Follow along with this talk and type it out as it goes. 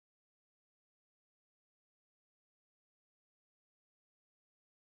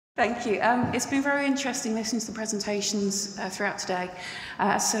Thank you. It's been very interesting listening to the presentations throughout today.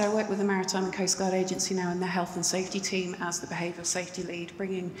 As I said, I work with the Maritime and Coast Guard Agency now in their health and safety team as the behavioural safety lead,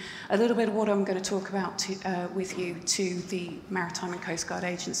 bringing a little bit of what I'm going to talk about with you to the Maritime and Coast Guard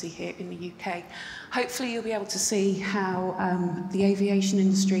Agency here in the UK. Hopefully you'll be able to see how the aviation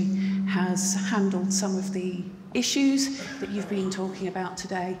industry has handled some of the issues that you've been talking about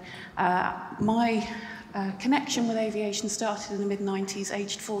today. My connection with aviation started in the mid-90s,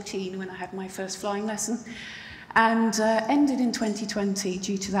 aged 14, when I had my first flying lesson, and ended in 2020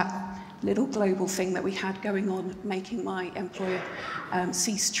 due to that little global thing that we had going on, making my employer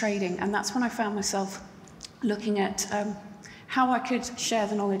cease trading. And that's when I found myself looking at how I could share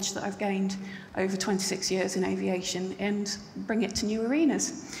the knowledge that I've gained over 26 years in aviation and bring it to new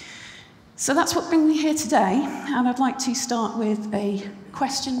arenas. So that's what brings me here today, and I'd like to start with a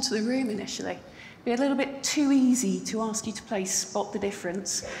question to the room initially. Be a little bit too easy to ask you to please spot the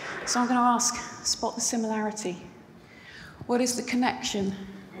difference. So I'm going to ask, spot the similarity. What is the connection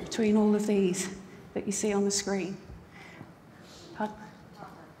between all of these that you see on the screen?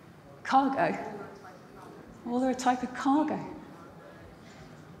 Cargo. Well, they're a type of cargo.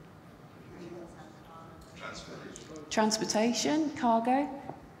 Transportation, cargo.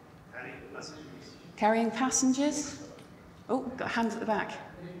 Carrying passengers. Oh, got a hand at the back.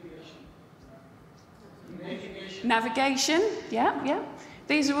 Navigation, yeah.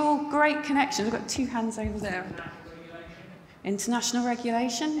 These are all great connections. I've got two hands over there. International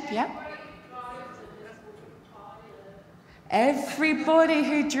regulation, yeah. Everybody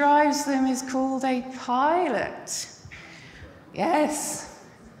who drives them is called a pilot. Yes.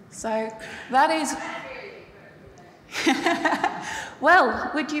 So that is...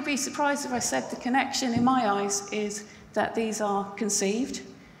 Well, would you be surprised if I said the connection in my eyes is that these are conceived,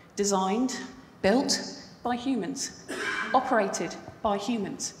 designed, built by humans, operated by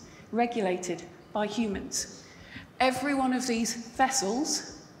humans, regulated by humans. Every one of these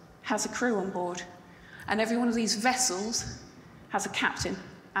vessels has a crew on board, and every one of these vessels has a captain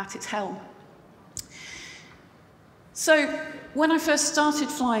at its helm. So when I first started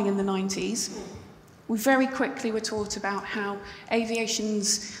flying in the 90s, we very quickly were taught about how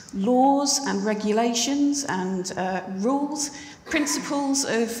aviation's laws and regulations and rules, principles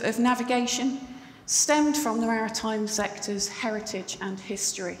of navigation, stemmed from the maritime sector's heritage and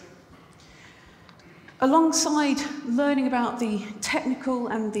history. Alongside learning about the technical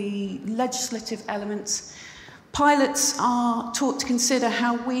and the legislative elements, pilots are taught to consider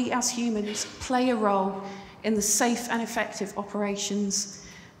how we as humans play a role in the safe and effective operations,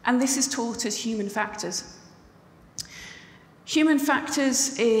 and this is taught as human factors. Human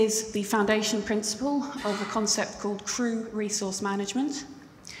factors is the foundation principle of a concept called crew resource management,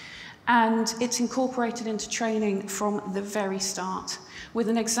 and it's incorporated into training from the very start, with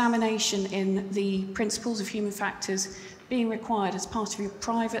an examination in the principles of human factors being required as part of your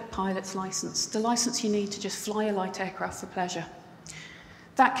private pilot's license, the license you need to just fly a light aircraft for pleasure.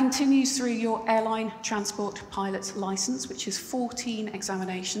 That continues through your airline transport pilot's license, which is 14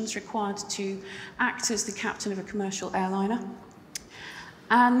 examinations required to act as the captain of a commercial airliner.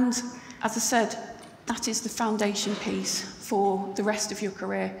 And as I said, that is the foundation piece for the rest of your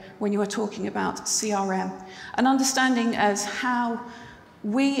career when you are talking about CRM. An understanding as how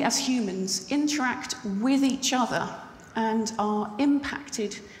we as humans interact with each other and are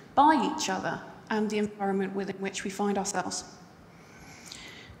impacted by each other and the environment within which we find ourselves.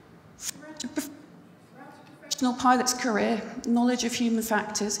 Throughout a professional pilot's career, knowledge of human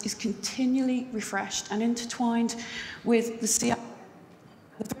factors is continually refreshed and intertwined with the CRM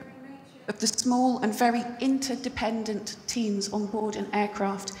of the small and very interdependent teams on board an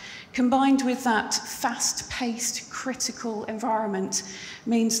aircraft, combined with that fast-paced, critical environment,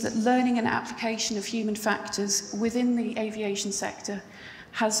 means that learning and application of human factors within the aviation sector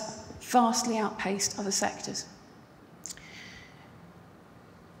has vastly outpaced other sectors.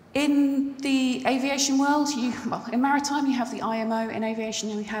 In the aviation world, in maritime, you have the IMO. In aviation,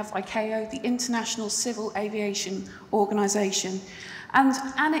 you have ICAO, the International Civil Aviation Organization. And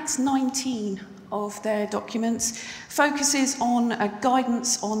Annex 19 of their documents focuses on a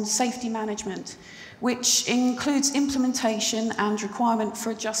guidance on safety management, which includes implementation and requirement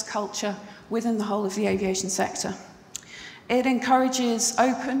for a just culture within the whole of the aviation sector. It encourages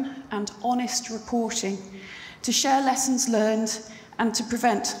open and honest reporting to share lessons learned and to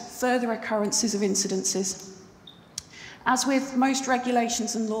prevent further occurrences of incidences. As with most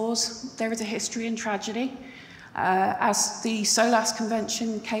regulations and laws, there is a history and tragedy. As the SOLAS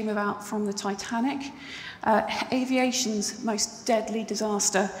Convention came about from the Titanic, aviation's most deadly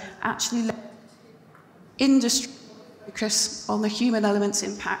disaster actually led industry focus on the human element's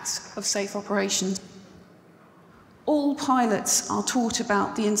impacts of safe operations. All pilots are taught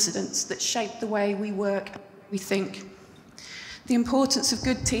about the incidents that shape the way we work and we think. The importance of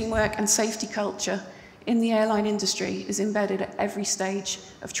good teamwork and safety culture in the airline industry is embedded at every stage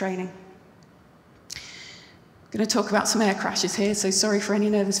of training. I'm going to talk about some air crashes here, so sorry for any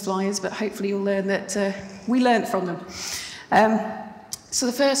nervous flyers, but hopefully you'll learn that we learned from them. So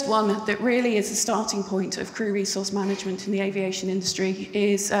the first one that really is the starting point of crew resource management in the aviation industry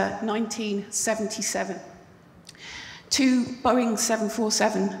is 1977. Two Boeing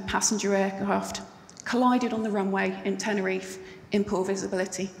 747 passenger aircraft collided on the runway in Tenerife in poor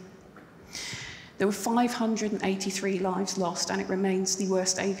visibility. There were 583 lives lost, and it remains the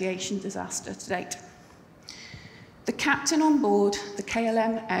worst aviation disaster to date. The captain on board the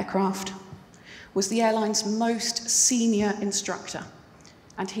KLM aircraft was the airline's most senior instructor,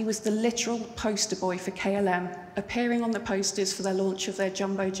 and he was the literal poster boy for KLM, appearing on the posters for their launch of their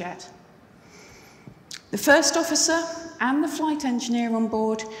jumbo jet. The first officer and the flight engineer on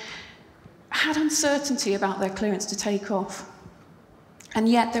board had uncertainty about their clearance to take off, and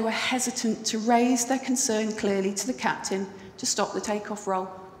yet they were hesitant to raise their concern clearly to the captain to stop the takeoff roll.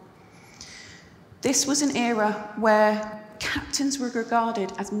 This was an era where captains were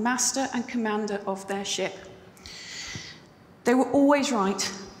regarded as master and commander of their ship. They were always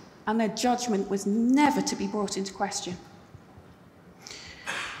right, and their judgment was never to be brought into question.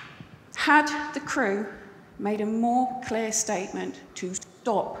 Had the crew made a more clear statement to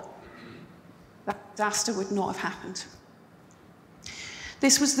stop, that disaster would not have happened.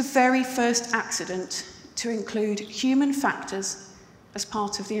 This was the very first accident to include human factors as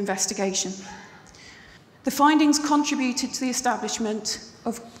part of the investigation. The findings contributed to the establishment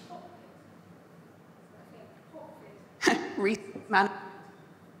of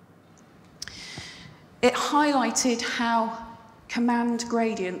It highlighted how command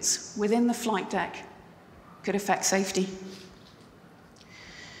gradients within the flight deck could affect safety.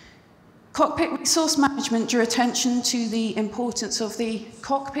 Cockpit resource management drew attention to the importance of the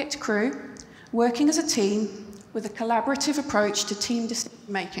cockpit crew working as a team with a collaborative approach to team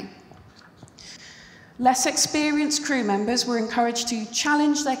decision-making. Less experienced crew members were encouraged to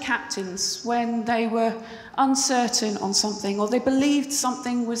challenge their captains when they were uncertain on something or they believed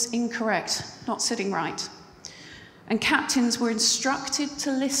something was incorrect, not sitting right. And captains were instructed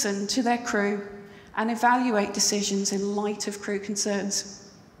to listen to their crew and evaluate decisions in light of crew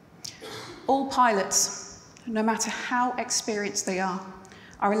concerns. All pilots, no matter how experienced they are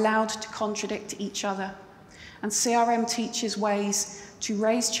allowed to contradict each other. And CRM teaches ways to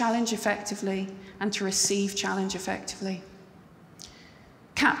raise challenge effectively and to receive challenge effectively.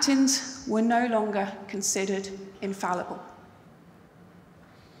 Captains were no longer considered infallible.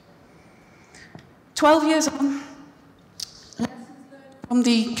 12 years on, lessons learned from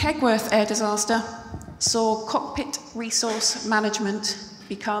the Kegworth air disaster saw cockpit resource management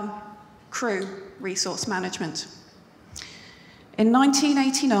become crew resource management. In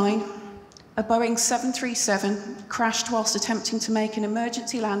 1989, a Boeing 737 crashed whilst attempting to make an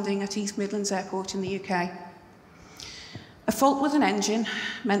emergency landing at East Midlands Airport in the UK. A fault with an engine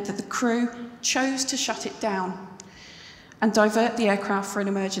meant that the crew chose to shut it down and divert the aircraft for an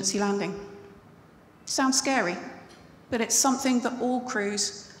emergency landing. Sounds scary, but it's something that all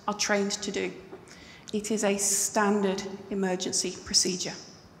crews are trained to do. It is a standard emergency procedure.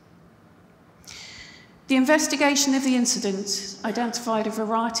 The investigation of the incident identified a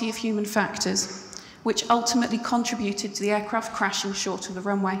variety of human factors which ultimately contributed to the aircraft crashing short of the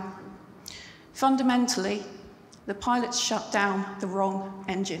runway. Fundamentally, the pilots shut down the wrong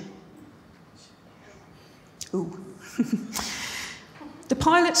engine. Ooh. The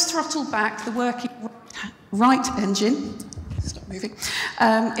pilots throttled back the working right engine, stop moving,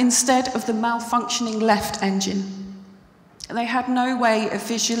 instead of the malfunctioning left engine. They had no way of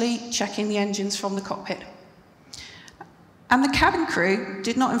visually checking the engines from the cockpit. And the cabin crew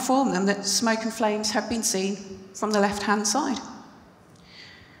did not inform them that smoke and flames had been seen from the left-hand side.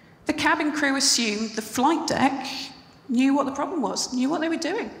 The cabin crew assumed the flight deck knew what the problem was, knew what they were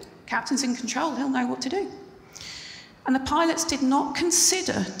doing. Captain's in control, he'll know what to do. And the pilots did not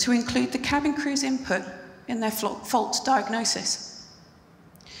consider to include the cabin crew's input in their fault diagnosis.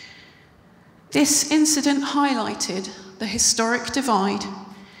 This incident highlighted the historic divide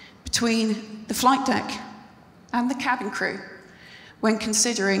between the flight deck and the cabin crew when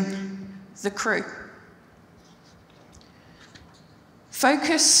considering the crew.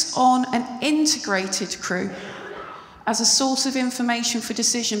 Focus on an integrated crew as a source of information for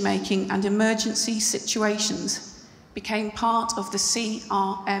decision-making and emergency situations became part of the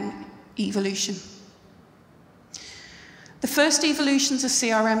CRM evolution. The first evolutions of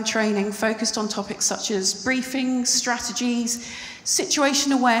CRM training focused on topics such as briefings, strategies,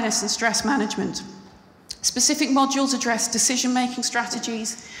 situation awareness and stress management. Specific modules address decision-making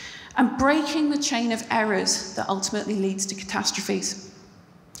strategies and breaking the chain of errors that ultimately leads to catastrophes.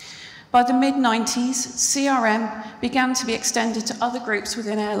 By the mid-90s, CRM began to be extended to other groups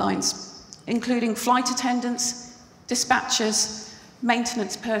within airlines, including flight attendants, dispatchers,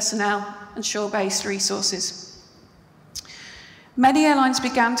 maintenance personnel, and shore-based resources. Many airlines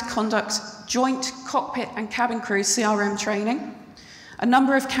began to conduct joint cockpit and cabin crew CRM training. A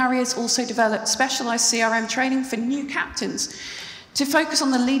number of carriers also developed specialized CRM training for new captains to focus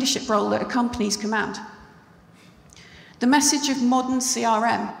on the leadership role that accompanies command. The message of modern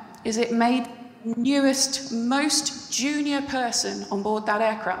CRM is it made the newest, most junior person on board that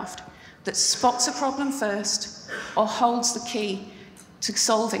aircraft that spots a problem first or holds the key to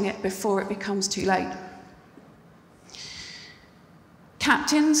solving it before it becomes too late.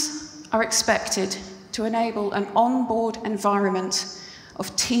 Captains are expected to enable an on-board environment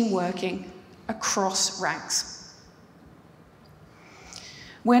of team working across ranks.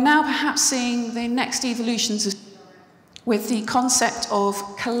 We're now perhaps seeing the next evolutions with the concept of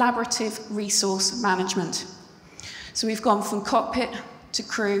collaborative resource management. So we've gone from cockpit to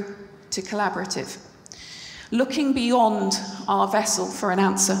crew to collaborative, looking beyond our vessel for an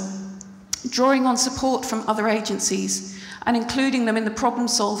answer, drawing on support from other agencies and including them in the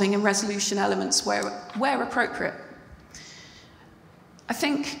problem-solving and resolution elements where appropriate. I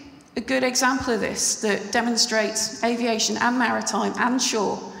think a good example of this that demonstrates aviation and maritime and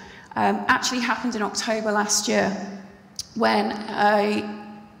shore actually happened in October last year when a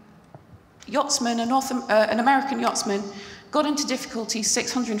yachtsman, an American yachtsman, got into difficulty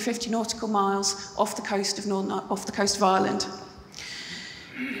 650 nautical miles off the coast of Ireland.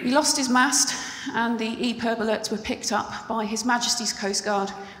 He lost his mast, and the EPIRB alerts were picked up by His Majesty's Coast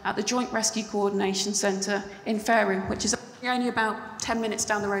Guard at the Joint Rescue Coordination Centre in Fareham, which is only about 10 minutes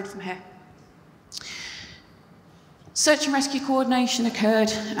down the road from here. Search and rescue coordination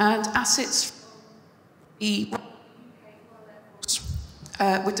occurred, and assets were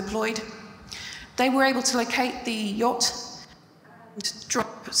deployed. They were able to locate the yacht and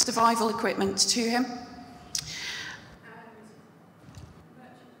drop survival equipment to him.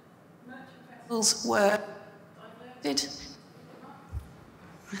 Vessels were diverted.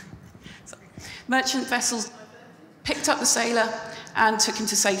 Merchant vessels picked up the sailor and took him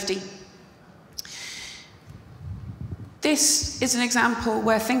to safety. This is an example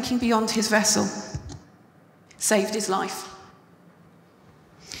where thinking beyond his vessel saved his life.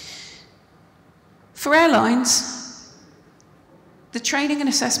 For airlines, the training and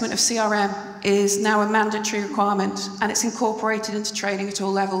assessment of CRM is now a mandatory requirement, and it's incorporated into training at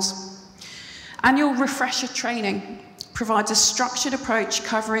all levels. Annual refresher training provides a structured approach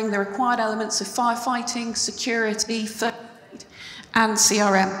covering the required elements of firefighting, security, first aid, and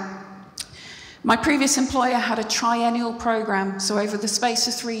CRM. My previous employer had a triennial program, so over the space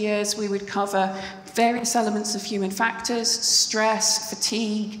of 3 years, we would cover various elements of human factors, stress,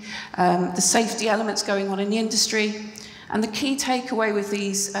 fatigue, the safety elements going on in the industry. And the key takeaway with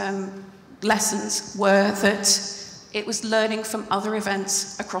these lessons were that it was learning from other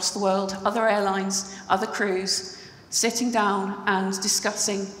events across the world, other airlines, other crews, sitting down and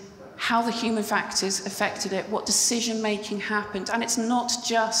discussing how the human factors affected it, what decision-making happened. And it's not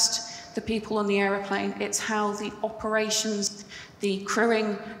just the people on the aeroplane, it's how the operations, the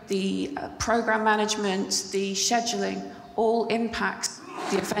crewing, the program management, the scheduling, all impact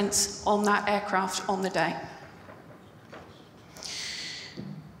the events on that aircraft on the day.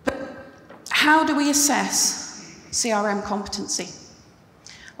 But how do we assess CRM competency?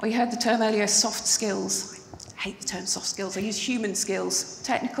 Well, you heard the term earlier, soft skills. I hate the term soft skills. I use human skills,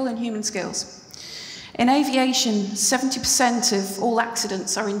 technical and human skills. In aviation, 70% of all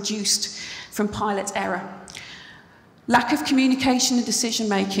accidents are induced from pilot error. Lack of communication and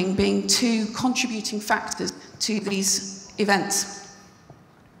decision-making being two contributing factors to these events.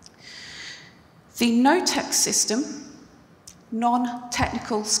 The no-tech system,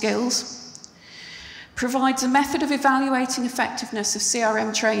 non-technical skills, provides a method of evaluating effectiveness of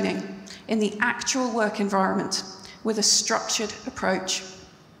CRM training in the actual work environment with a structured approach.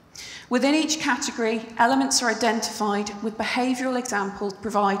 Within each category, elements are identified with behavioural examples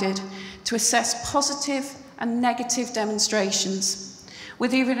provided to assess positive and negative demonstrations,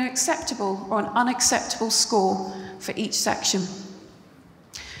 with either an acceptable or an unacceptable score for each section.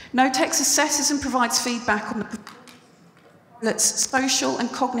 NOTEX assesses and provides feedback on the pilot's social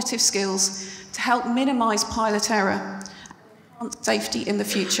and cognitive skills to help minimise pilot error and enhance safety in the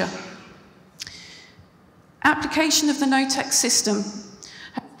future. Application of the NOTEC system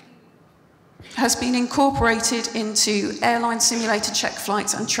has been incorporated into airline simulator check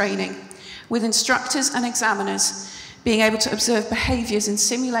flights and training, with instructors and examiners being able to observe behaviours in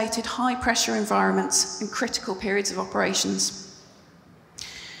simulated high-pressure environments and critical periods of operations.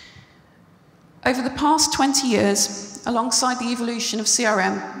 Over the past 20 years, alongside the evolution of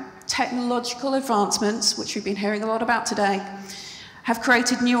CRM, technological advancements, which we've been hearing a lot about today, have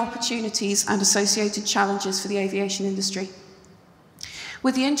created new opportunities and associated challenges for the aviation industry.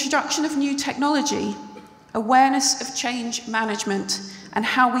 With the introduction of new technology, awareness of change management and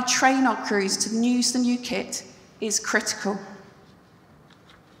how we train our crews to use the new kit is critical.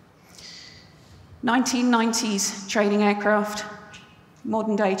 1990s training aircraft,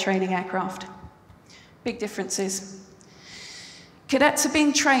 modern day training aircraft. Big differences. Cadets are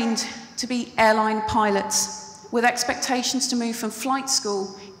being trained to be airline pilots with expectations to move from flight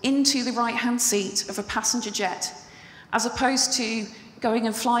school into the right-hand seat of a passenger jet, as opposed to going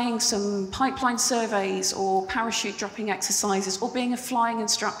and flying some pipeline surveys or parachute dropping exercises or being a flying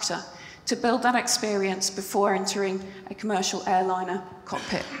instructor to build that experience before entering a commercial airliner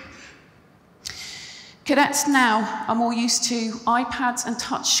cockpit. Cadets now are more used to iPads and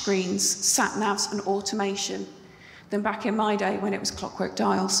touchscreens, sat-navs and automation than back in my day when it was clockwork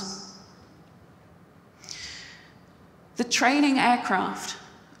dials. The training aircraft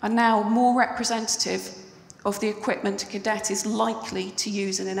are now more representative of the equipment a cadet is likely to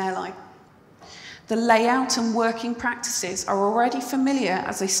use in an airline. The layout and working practices are already familiar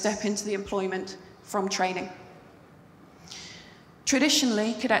as they step into the employment from training.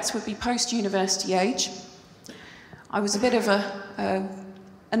 Traditionally, cadets would be post-university age. I was a bit of an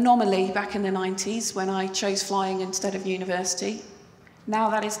anomaly back in the 90s when I chose flying instead of university. Now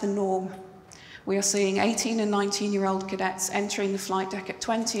that is the norm. We are seeing 18 and 19-year-old cadets entering the flight deck at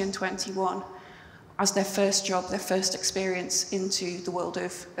 20 and 21 as their first job, their first experience into the world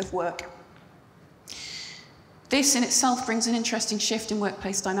of work. This in itself brings an interesting shift in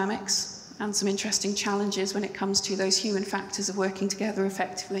workplace dynamics and some interesting challenges when it comes to those human factors of working together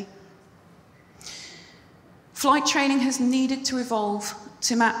effectively. Flight training has needed to evolve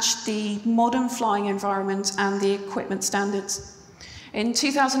to match the modern flying environment and the equipment standards. In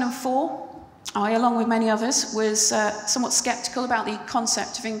 2004, I, along with many others, was somewhat sceptical about the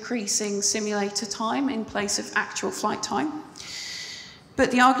concept of increasing simulator time in place of actual flight time.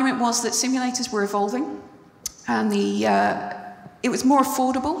 But the argument was that simulators were evolving, and it was more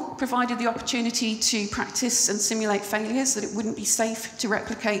affordable, provided the opportunity to practice and simulate failures that it wouldn't be safe to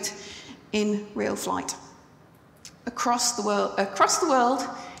replicate in real flight. Across the world,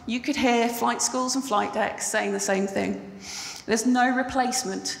 you could hear flight schools and flight decks saying the same thing. There's no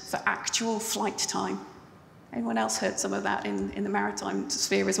replacement for actual flight time. Anyone else heard some of that in the maritime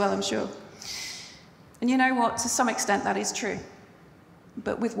sphere as well, I'm sure. And you know what? To some extent, that is true,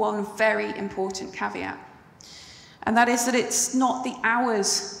 but with one very important caveat. And that is that it's not the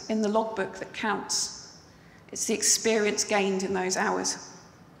hours in the logbook that counts. It's the experience gained in those hours.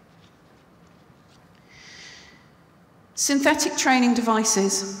 Synthetic training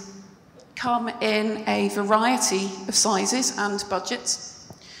devices come in a variety of sizes and budgets,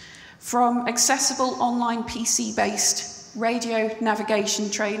 from accessible online PC-based radio navigation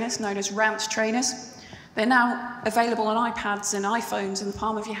trainers known as RAMT trainers. They're now available on iPads and iPhones in the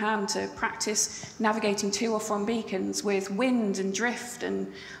palm of your hand to practice navigating to or from beacons with wind and drift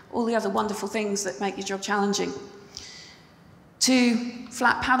and all the other wonderful things that make your job challenging. To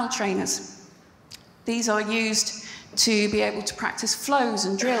flat panel trainers. These are used to be able to practice flows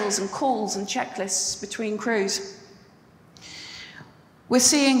and drills and calls and checklists between crews. We're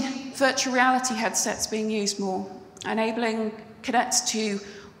seeing virtual reality headsets being used more, enabling cadets to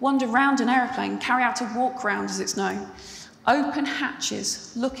wander around an aeroplane, carry out a walk round as it's known, open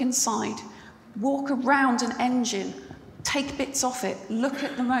hatches, look inside, walk around an engine, take bits off it, look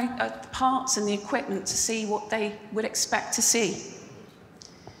at the parts and the equipment to see what they would expect to see.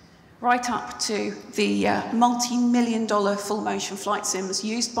 Right up to the multi-million-dollar full-motion flight sims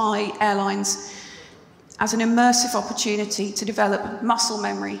used by airlines as an immersive opportunity to develop muscle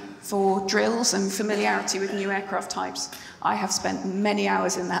memory for drills and familiarity with new aircraft types. I have spent many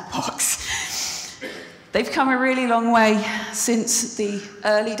hours in that box. They've come a really long way since the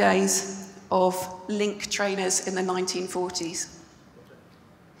early days of link trainers in the 1940s.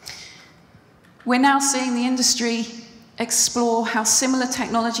 We're now seeing the industry explore how similar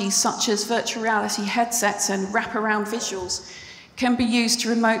technologies such as virtual reality headsets and wraparound visuals can be used to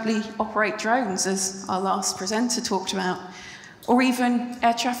remotely operate drones, as our last presenter talked about, or even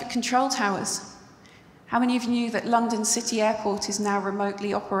air traffic control towers. How many of you knew that London City Airport is now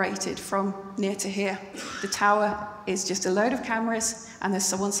remotely operated from near to here? The tower is just a load of cameras, and there's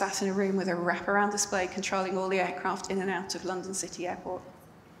someone sat in a room with a wraparound display controlling all the aircraft in and out of London City Airport.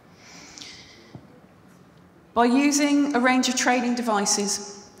 By using a range of training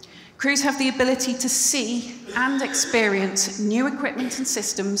devices, crews have the ability to see and experience new equipment and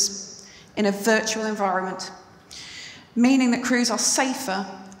systems in a virtual environment, meaning that crews are safer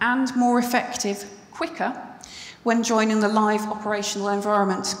and more effective quicker when joining the live operational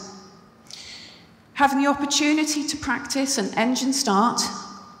environment. Having the opportunity to practice an engine start,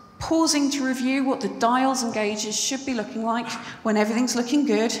 pausing to review what the dials and gauges should be looking like when everything's looking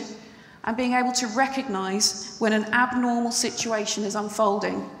good, and being able to recognise when an abnormal situation is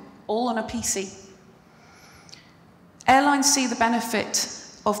unfolding, all on a PC. Airlines see the benefit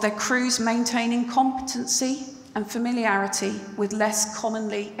of their crews maintaining competency and familiarity with less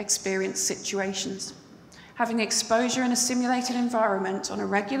commonly experienced situations. Having exposure in a simulated environment on a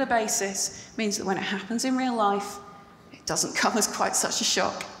regular basis means that when it happens in real life, it doesn't come as quite such a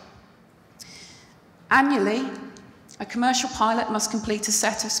shock. Annually, a commercial pilot must complete a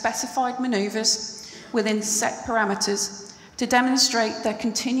set of specified manoeuvres within set parameters to demonstrate their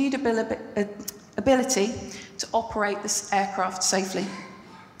continued ability to operate this aircraft safely.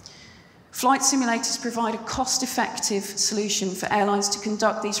 Flight simulators provide a cost-effective solution for airlines to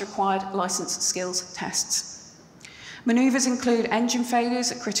conduct these required licensed skills tests. Manoeuvres include engine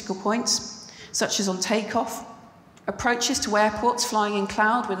failures at critical points, such as on takeoff, approaches to airports flying in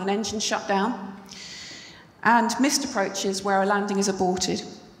cloud with an engine shut down, and missed approaches where a landing is aborted.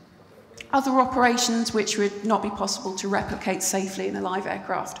 Other operations which would not be possible to replicate safely in a live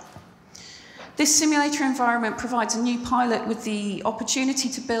aircraft. This simulator environment provides a new pilot with the opportunity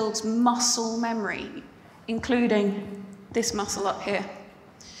to build muscle memory, including this muscle up here.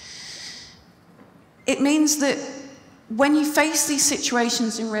 It means that when you face these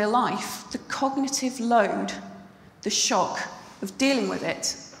situations in real life, the cognitive load, the shock of dealing with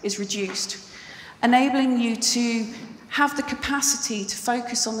it, is reduced, enabling you to have the capacity to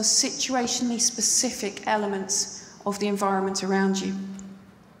focus on the situationally specific elements of the environment around you.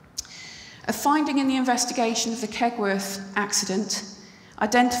 A finding in the investigation of the Kegworth accident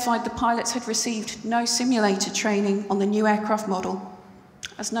identified the pilots had received no simulator training on the new aircraft model,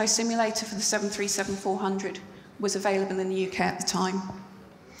 as no simulator for the 737-400 was available in the UK at the time.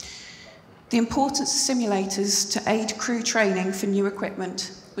 The importance of simulators to aid crew training for new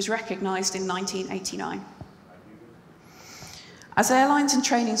equipment was recognised in 1989. As airlines and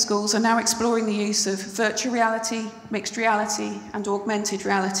training schools are now exploring the use of virtual reality, mixed reality, and augmented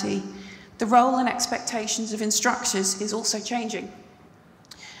reality, the role and expectations of instructors is also changing.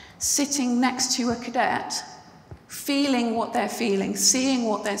 Sitting next to a cadet, feeling what they're feeling, seeing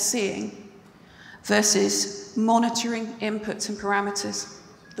what they're seeing, versus monitoring inputs and parameters.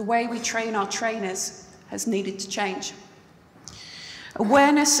 The way we train our trainers has needed to change.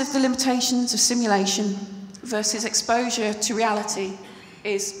 Awareness of the limitations of simulation versus exposure to reality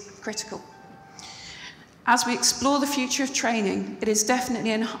is critical. As we explore the future of training, it is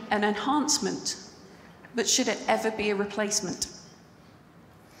definitely an enhancement, but should it ever be a replacement?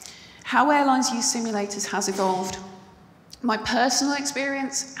 How airlines use simulators has evolved. My personal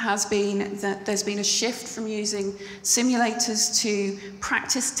experience has been that there's been a shift from using simulators to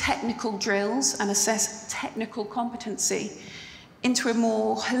practice technical drills and assess technical competency into a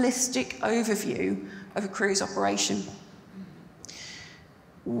more holistic overview of a crew's operation.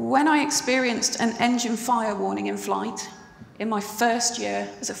 When I experienced an engine fire warning in flight in my first year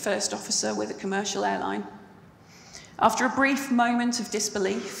as a first officer with a commercial airline, after a brief moment of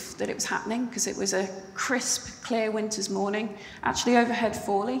disbelief that it was happening, because it was a crisp, clear winter's morning, actually overhead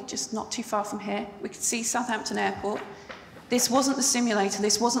Forley, just not too far from here, we could see Southampton Airport. This wasn't the simulator,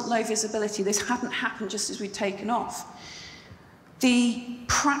 this wasn't low visibility, this hadn't happened just as we'd taken off. The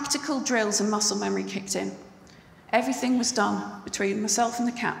practical drills and muscle memory kicked in. Everything was done between myself and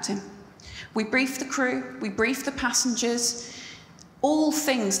the captain. We briefed the crew, we briefed the passengers, all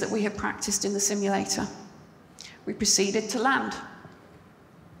things that we had practiced in the simulator. We proceeded to land.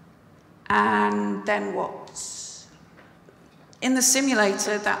 And then what? In the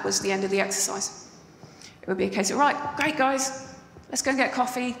simulator, that was the end of the exercise. It would be a case of, right, great guys, let's go and get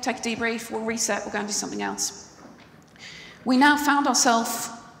coffee, take a debrief, we'll reset, we'll go and do something else. We now found ourselves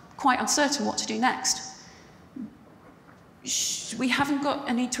quite uncertain what to do next. We haven't got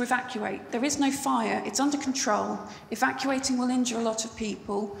a need to evacuate. There is no fire. It's under control. Evacuating will injure a lot of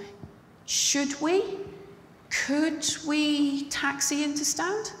people. Should we? Could we taxi into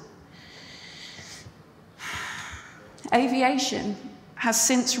stand? Aviation has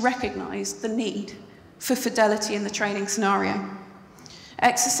since recognised the need for fidelity in the training scenario.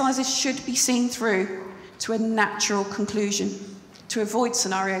 Exercises should be seen through to a natural conclusion to avoid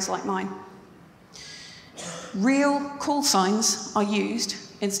scenarios like mine. Real call signs are used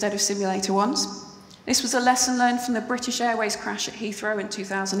instead of simulator ones. This was a lesson learned from the British Airways crash at Heathrow in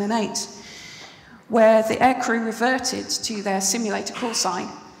 2008, where the aircrew reverted to their simulator call sign,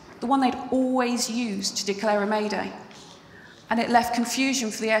 the one they'd always used to declare a mayday. And it left confusion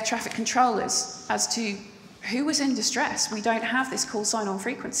for the air traffic controllers as to who was in distress. We don't have this call sign on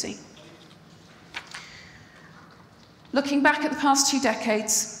frequency. Looking back at the past 2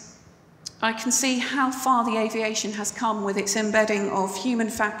 decades, I can see how far the aviation has come with its embedding of human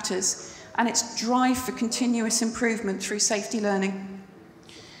factors and its drive for continuous improvement through safety learning.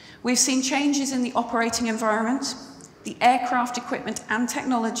 We've seen changes in the operating environment, the aircraft equipment and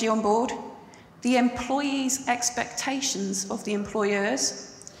technology on board, the employees' expectations of the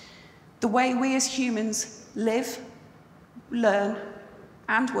employers, the way we as humans live, learn,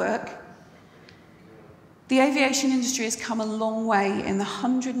 and work. The aviation industry has come a long way in the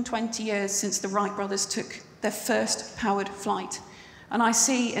 120 years since the Wright brothers took their first powered flight. And I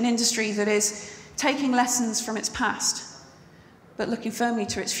see an industry that is taking lessons from its past, but looking firmly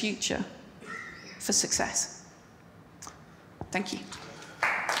to its future for success. Thank you.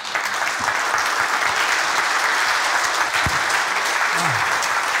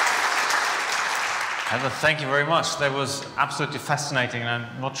 Heather, thank you very much. That was absolutely fascinating, and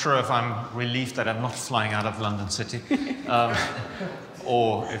I'm not sure if I'm relieved that I'm not flying out of London City,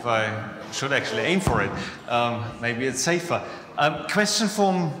 or if I should actually aim for it. Maybe it's safer. Question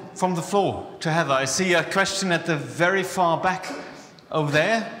from the floor to Heather. I see a question at the very far back over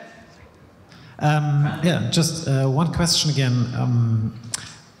there. Yeah, just one question again.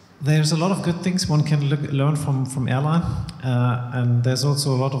 There's a lot of good things one can learn from airline, and there's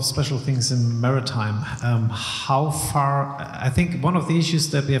also a lot of special things in maritime. How far, I think one of the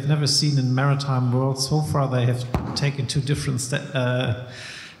issues that we have never seen in maritime world so far, they have taken 2 different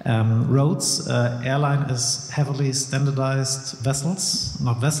roads. Airline is heavily standardized vessels,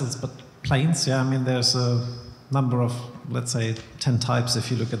 not vessels, but planes. Yeah, I mean, there's a number of, let's say, 10 types if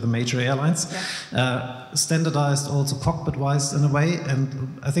you look at the major airlines. Yeah. Standardized also cockpit-wise in a way,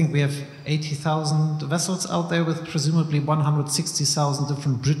 and I think we have 80,000 vessels out there with presumably 160,000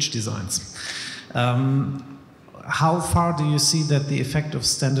 different bridge designs. How far do you see that the effect of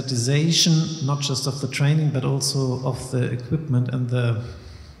standardization, not just of the training, but also of the equipment and the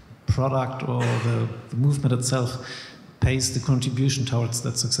product or the movement itself, pays the contribution towards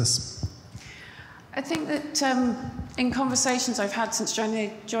that success? I think that in conversations I've had since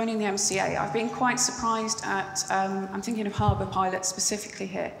joining the MCA, I've been quite surprised at, I'm thinking of harbour pilots specifically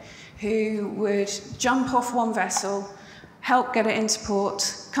here, who would jump off one vessel, help get it into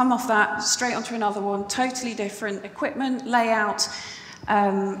port, come off that, straight onto another one, totally different equipment, layout,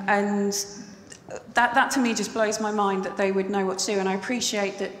 and that to me just blows my mind that they would know what to do, and I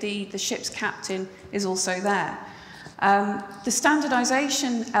appreciate that the ship's captain is also there. The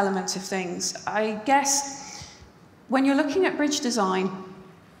standardization element of things, I guess, when you're looking at bridge design,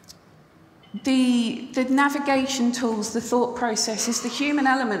 the navigation tools, the thought process is the human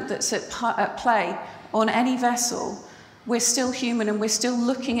element that's at play on any vessel. We're still human and we're still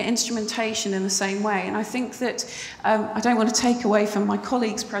looking at instrumentation in the same way. And I think that, I don't want to take away from my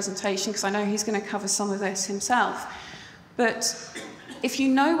colleague's presentation because I know he's going to cover some of this himself, but if you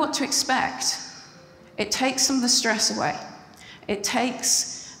know what to expect, it takes some of the stress away. It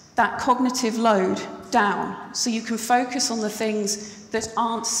takes that cognitive load down so you can focus on the things that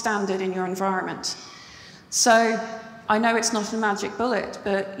aren't standard in your environment. So I know it's not a magic bullet,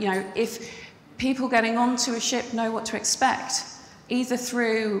 but you know, if people getting onto a ship know what to expect, either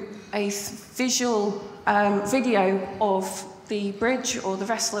through a visual video of the bridge or the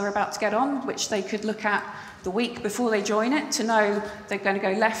vessel they're about to get on, which they could look at the week before they join it to know they're going to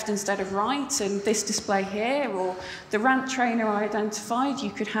go left instead of right, and this display here, or the ramp trainer I identified,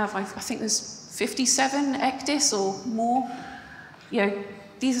 you could have, I think there's 57 ECDIS or more. You know,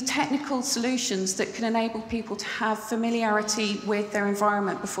 these are technical solutions that can enable people to have familiarity with their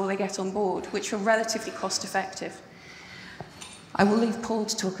environment before they get on board, which are relatively cost effective. I will leave Paul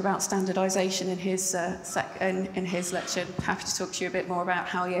to talk about standardization in his lecture. I'm happy to talk to you a bit more about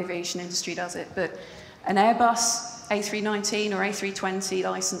how the aviation industry does it, but an Airbus A319 or A320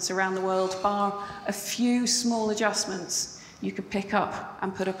 license around the world, bar a few small adjustments, you could pick up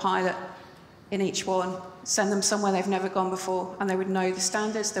and put a pilot in each one, send them somewhere they've never gone before, and they would know the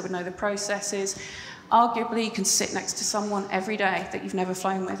standards, they would know the processes. Arguably, you can sit next to someone every day that you've never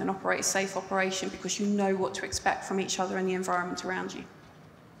flown with and operate a safe operation because you know what to expect from each other and the environment around you.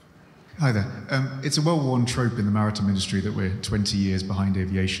 Hi there. It's a well-worn trope in the maritime industry that we're 20 years behind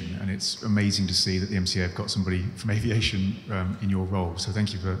aviation, and it's amazing to see that the MCA have got somebody from aviation in your role, so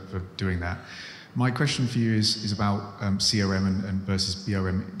thank you for doing that. My question for you is about CRM and versus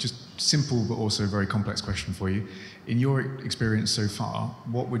BRM. Just simple but also very complex question for you. In your experience so far,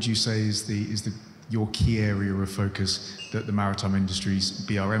 what would you say is your key area of focus that the maritime industry's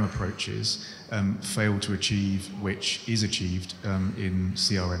BRM approaches fail to achieve, which is achieved in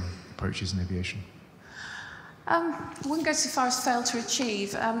CRM approaches in aviation? I wouldn't go so far as fail to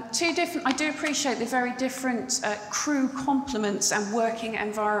achieve. I do appreciate the very different crew complements and working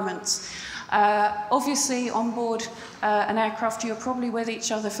environments. Obviously, on board an aircraft, you're probably with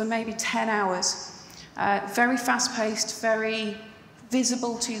each other for maybe 10 hours. Very fast-paced, very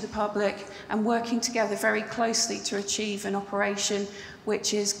visible to the public, and working together very closely to achieve an operation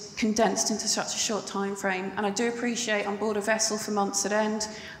which is condensed into such a short time frame. And I do appreciate on board a vessel for months at end,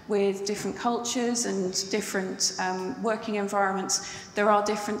 with different cultures and different working environments, there are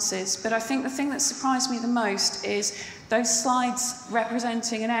differences. But I think the thing that surprised me the most is those slides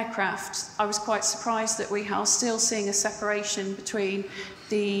representing an aircraft. I was quite surprised that we are still seeing a separation between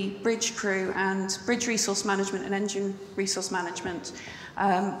the bridge crew and bridge resource management and engine resource management.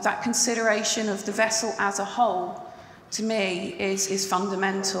 That consideration of the vessel as a whole, to me, is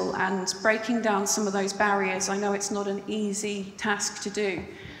fundamental, and breaking down some of those barriers. I know it's not an easy task to do,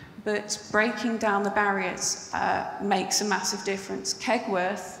 but breaking down the barriers makes a massive difference.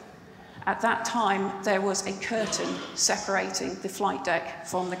 Kegworth, at that time, there was a curtain separating the flight deck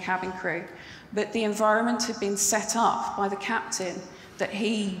from the cabin crew, but the environment had been set up by the captain that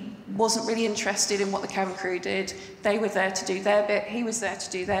he wasn't really interested in what the cabin crew did. They were there to do their bit, he was there to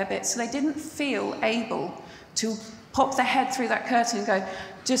do their bit, so they didn't feel able to pop their head through that curtain and go,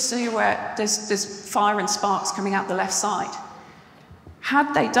 just so you're aware, there's fire and sparks coming out the left side.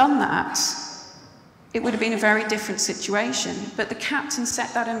 Had they done that, it would have been a very different situation. But the captain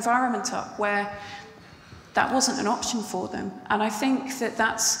set that environment up where that wasn't an option for them. And I think that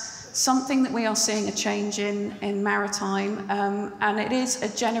that's something that we are seeing a change in maritime, and it is a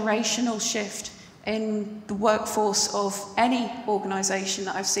generational shift in the workforce of any organisation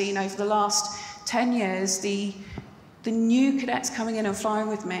that I've seen over the last 10 years. The new cadets coming in and flying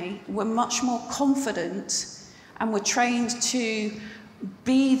with me were much more confident and were trained to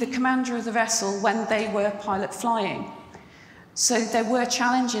be the commander of the vessel when they were pilot flying. So there were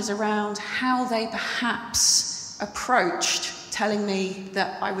challenges around how they perhaps approached telling me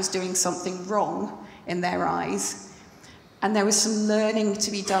that I was doing something wrong in their eyes. And there was some learning to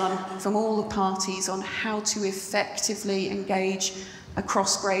be done from all the parties on how to effectively engage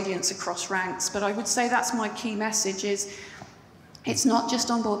across gradients, across ranks. But I would say that's my key message is, it's not just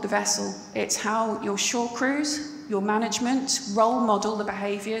on board the vessel, it's how your shore crews, your management role model the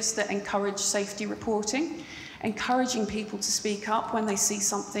behaviours that encourage safety reporting, encouraging people to speak up when they see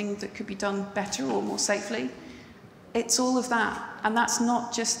something that could be done better or more safely. It's all of that, and that's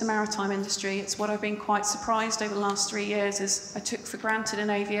not just the maritime industry. It's what I've been quite surprised over the last 3 years is I took for granted in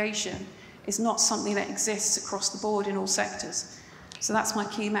aviation is not something that exists across the board in all sectors. So that's my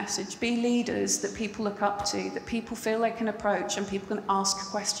key message. Be leaders that people look up to, that people feel they can approach and people can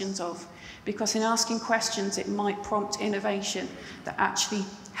ask questions of. Because in asking questions, it might prompt innovation that actually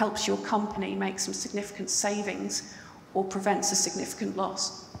helps your company make some significant savings or prevents a significant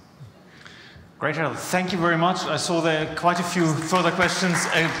loss. Great, thank you very much. I saw there are quite a few further questions.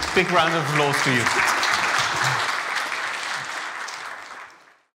 A big round of applause to you.